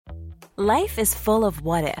Life is full of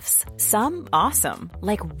what-ifs. Some awesome,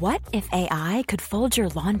 like what if AI could fold your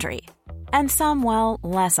laundry? And some, well,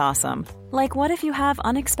 less awesome, like what if you have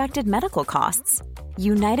unexpected medical costs?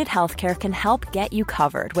 United Healthcare can help get you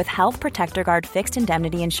covered with Health Protector Guard fixed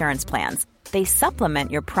indemnity insurance plans. They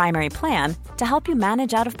supplement your primary plan to help you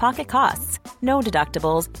manage out-of-pocket costs. No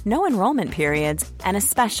deductibles, no enrollment periods, and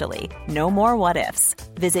especially no more what-ifs.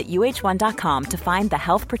 Visit uh1.com to find the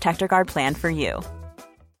Health Protector Guard plan for you.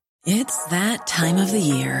 It's that time of the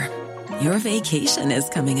year. Your vacation is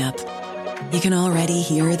coming up. You can already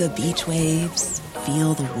hear the beach waves,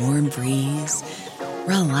 feel the warm breeze,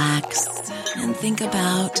 relax, and think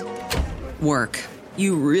about work.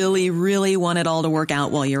 You really, really want it all to work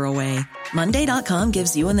out while you're away. Monday.com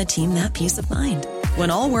gives you and the team that peace of mind.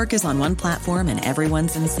 When all work is on one platform and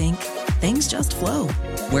everyone's in sync, things just flow.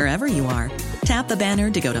 Wherever you are, tap the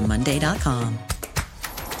banner to go to Monday.com.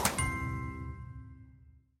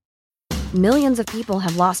 Millions of people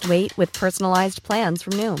have lost weight with personalized plans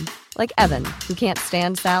from Noom. Like Evan, who can't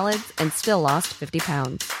stand salads and still lost 50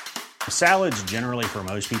 pounds. Salads generally for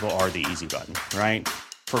most people are the easy button, right?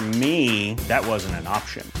 For me, that wasn't an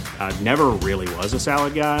option. I never really was a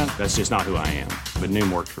salad guy. That's just not who I am. But Noom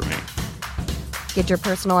worked for me. Get your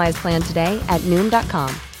personalized plan today at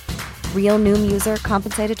Noom.com. Real Noom user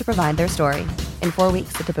compensated to provide their story. In 4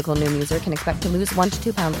 weeks, the typical Noom user can expect to lose 1 to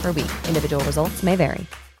 2 pounds per week. Individual results may vary.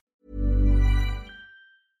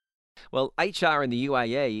 Well, HR in the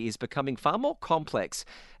UAE is becoming far more complex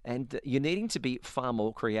and you're needing to be far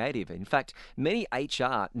more creative. In fact, many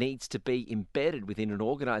HR needs to be embedded within an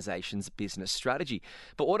organisation's business strategy.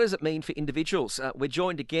 But what does it mean for individuals? We're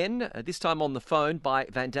joined again, this time on the phone, by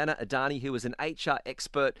Vandana Adnani, who is an HR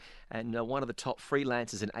expert and one of the top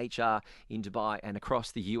freelancers in HR in Dubai and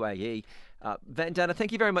across the UAE. Vandana,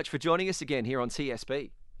 thank you very much for joining us again here on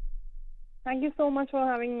CSB. Thank you so much for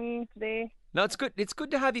having me today. No, it's good. It's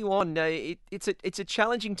good to have you on. It's a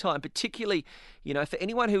challenging time, particularly, for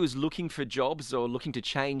anyone who is looking for jobs or looking to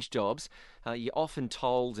change jobs. You're often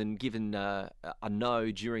told and given a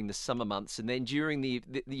no during the summer months, and then during the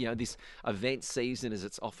this event season, as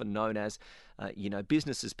it's often known as,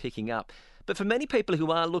 business is picking up. But for many people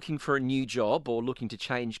who are looking for a new job or looking to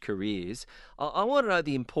change careers, I want to know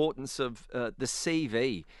the importance of the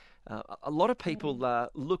CV. A lot of people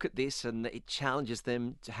look at this and it challenges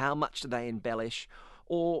them to how much do they embellish,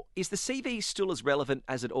 or is the CV still as relevant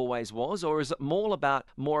as it always was, or is it more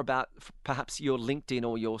about perhaps your LinkedIn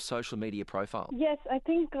or your social media profile? Yes, I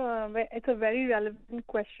think it's a very relevant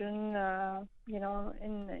question.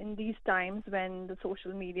 In these times when the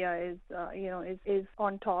social media is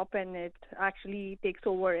on top and it actually takes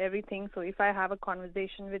over everything. So if I have a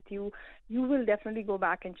conversation with you, you will definitely go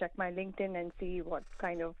back and check my LinkedIn and see what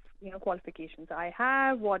kind of qualifications I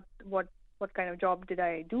have, what kind of job did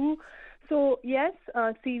I do. So yes,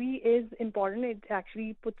 CV is important. It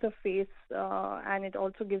actually puts a face and it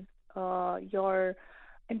also gives your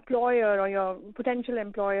employer or your potential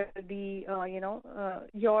employer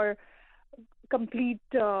your complete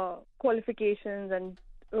qualifications and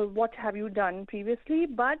what have you done previously.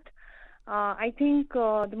 But I think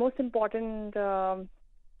the most important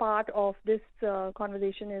part of this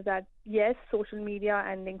conversation is that yes, social media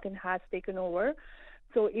and LinkedIn has taken over.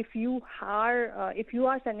 So if you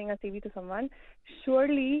are sending a CV to someone,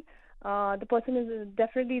 surely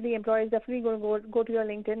the employer is definitely going to go to your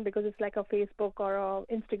LinkedIn, because it's like a Facebook or a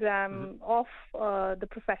Instagram of the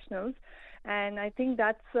professionals. And I think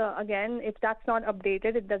that's again, if that's not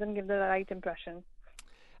updated, it doesn't give the right impression.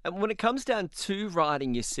 And when it comes down to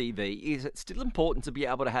writing your CV, is it still important to be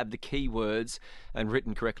able to have the keywords and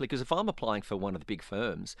written correctly? Because if I'm applying for one of the big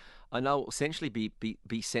firms, I know it will essentially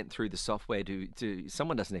be sent through the software to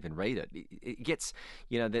someone doesn't even read it. It gets,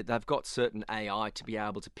 they've got certain AI to be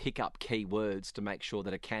able to pick up keywords to make sure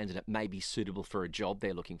that a candidate may be suitable for a job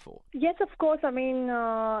they're looking for. Yes, of course. I mean,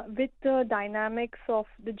 with the dynamics of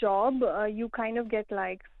the job, you kind of get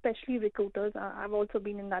especially recruiters. I've also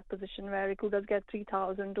been in that position where recruiters get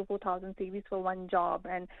 3,000 to 4,000 CVs for one job,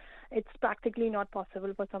 and it's practically not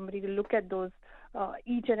possible for somebody to look at those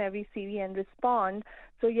each and every CV and respond.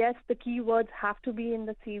 So yes, the keywords have to be in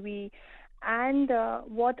the CV. And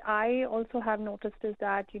what I also have noticed is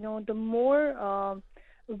that, the more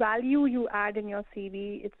value you add in your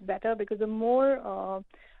CV, it's better, because the more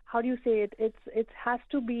how do you say it? It has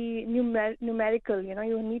to be numerical.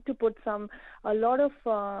 You need to put a lot of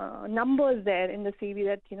numbers there in the CV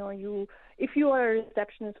that if you are a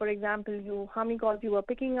receptionist, for example, how many calls you were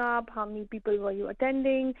picking up, how many people were you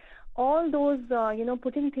attending, all those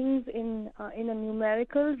putting things in a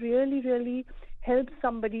numerical really, really helps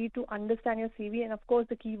somebody to understand your CV. And of course,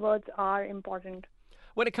 the keywords are important.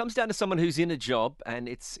 When it comes down to someone who's in a job, and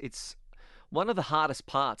it's one of the hardest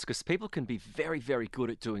parts, because people can be very, very good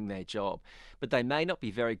at doing their job, but they may not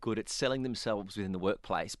be very good at selling themselves within the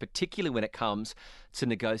workplace, particularly when it comes to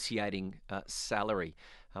negotiating salary.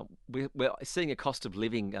 We're seeing a cost of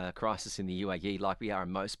living crisis in the UAE like we are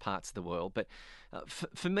in most parts of the world. But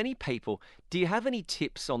for many people, do you have any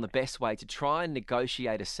tips on the best way to try and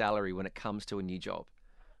negotiate a salary when it comes to a new job?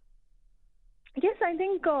 Yes, I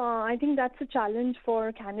think that's a challenge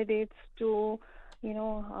for candidates to,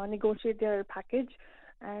 negotiate their package.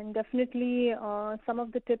 And definitely, some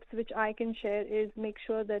of the tips which I can share is make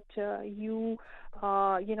sure that you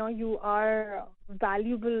are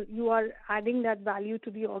valuable. You are adding that value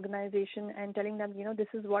to the organization and telling them, this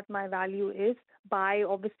is what my value is, by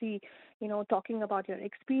obviously, talking about your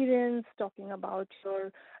experience, talking about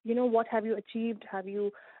your, what have you achieved? Have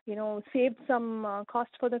you, saved some cost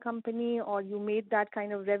for the company, or you made that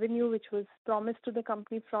kind of revenue which was promised to the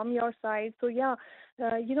company from your side? So yeah,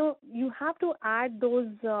 you have to add those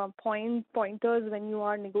pointers when you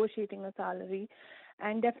are negotiating a salary,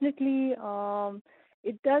 and definitely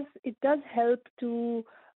it does help to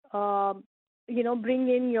bring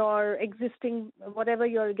in your existing, whatever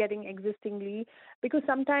you're getting existingly, because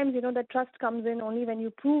sometimes the trust comes in only when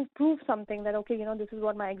you prove something, that okay, this is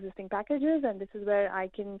what my existing package is, and this is where I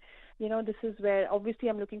can, this is where obviously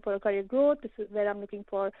I'm looking for a career growth, this is where I'm looking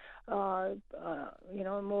for more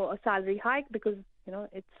a salary hike, because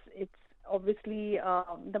it's obviously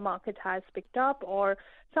the market has picked up, or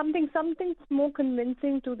something's more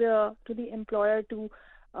convincing to the employer to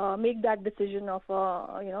make that decision of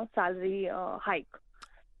a salary hike.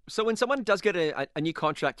 So when someone does get a new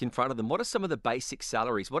contract in front of them, what are some of the basic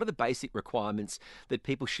salaries? What are the basic requirements that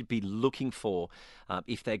people should be looking for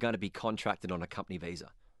if they're going to be contracted on a company visa?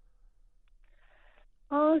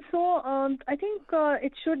 I think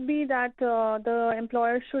it should be that the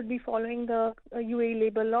employer should be following the UAE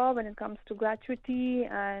labor law when it comes to gratuity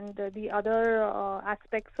and the other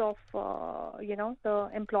aspects of the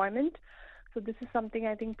employment. So this is something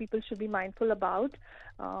I think people should be mindful about.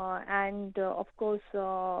 And of course,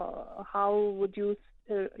 how would you,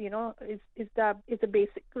 is a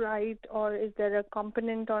basic right, or is there a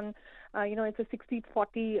component on, it's a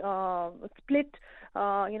 60-40 split,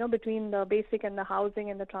 between the basic and the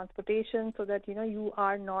housing and the transportation, so that, you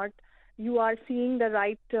are seeing the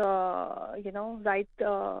right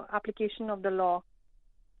application of the law.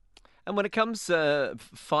 And when it comes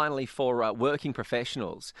finally for working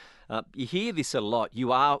professionals, you hear this a lot.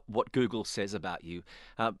 You are what Google says about you.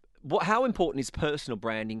 How important is personal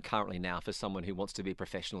branding currently now for someone who wants to be a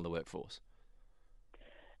professional in the workforce?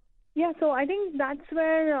 Yeah, so I think that's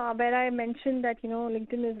where I mentioned that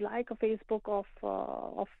LinkedIn is like a Facebook of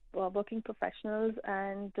working professionals,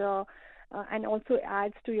 and also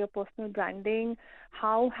adds to your personal branding.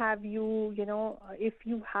 How have you, if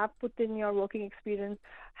you have put in your working experience,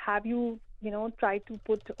 have you, tried to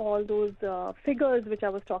put all those figures which I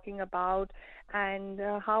was talking about, and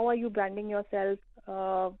how are you branding yourself?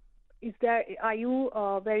 Are you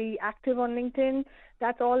very active on LinkedIn?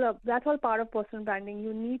 That's all part of personal branding.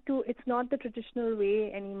 You need to. It's not the traditional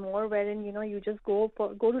way anymore, wherein you just go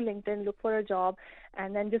to LinkedIn, look for a job,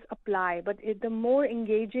 and then just apply. But the more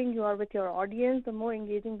engaging you are with your audience, the more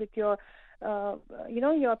engaging with your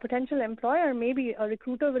your potential employer. Maybe a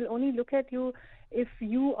recruiter will only look at you if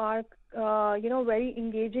you are very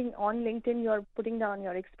engaging on LinkedIn. You're putting down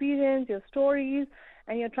your experience, your stories,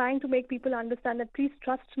 and you're trying to make people understand that please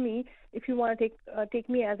trust me if you want to take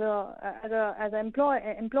me as an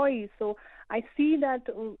employee. So I see that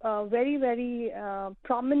very, very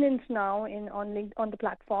prominent now on the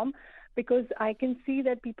platform, because I can see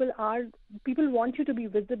that people want you to be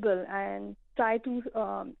visible, and try to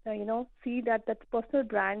see that personal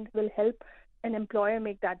brand will help an employer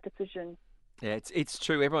make that decision. Yeah, it's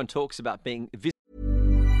true. Everyone talks about being visible.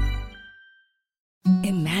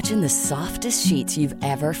 Imagine the softest sheets you've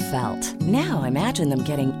ever felt. Now imagine them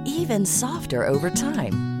getting even softer over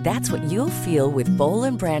time. That's what you'll feel with Boll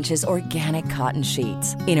 & Branch's organic cotton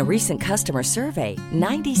sheets. In a recent customer survey,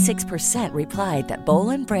 96% replied that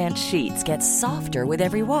Boll & Branch sheets get softer with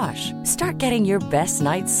every wash. Start getting your best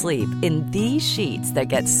night's sleep in these sheets that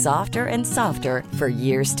get softer and softer for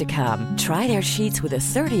years to come. Try their sheets with a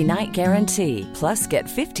 30-night guarantee. Plus, get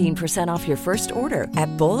 15% off your first order at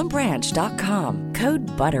bollandbranch.com. Code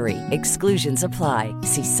BUTTERY. Exclusions apply.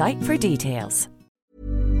 See site for details.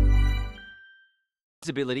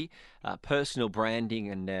 Visibility personal branding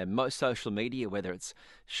and most social media, whether it's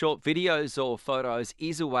short videos or photos,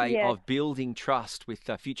 is a way of building trust with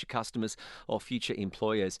future customers or future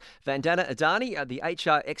employers. Vandana Adnani, the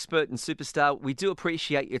HR expert and superstar, we do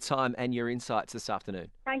appreciate your time and your insights this afternoon.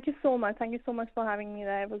 Thank you so much. Thank you so much for having me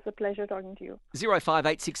there. It was a pleasure talking to you.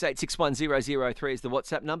 0586861003 is the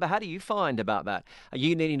WhatsApp number. How do you find about that? Are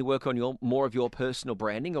you needing to work on more of your personal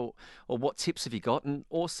branding, or what tips have you got? And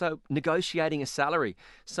also negotiating a salary.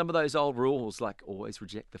 Some of those old rules, like always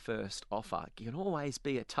reject the first offer, can always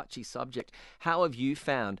be a touchy subject. How have you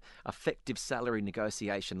found effective salary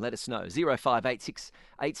negotiation? Let us know.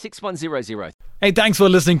 0586861003. Hey, thanks for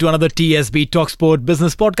listening to another TSB TalkSport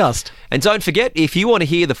Business Podcast. And don't forget, if you want to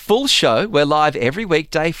hear the full show, we're live every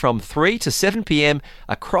weekday from 3 to 7 p.m.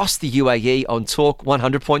 across the UAE on Talk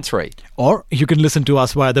 100.3. Or you can listen to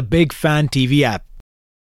us via the Big Fan TV app.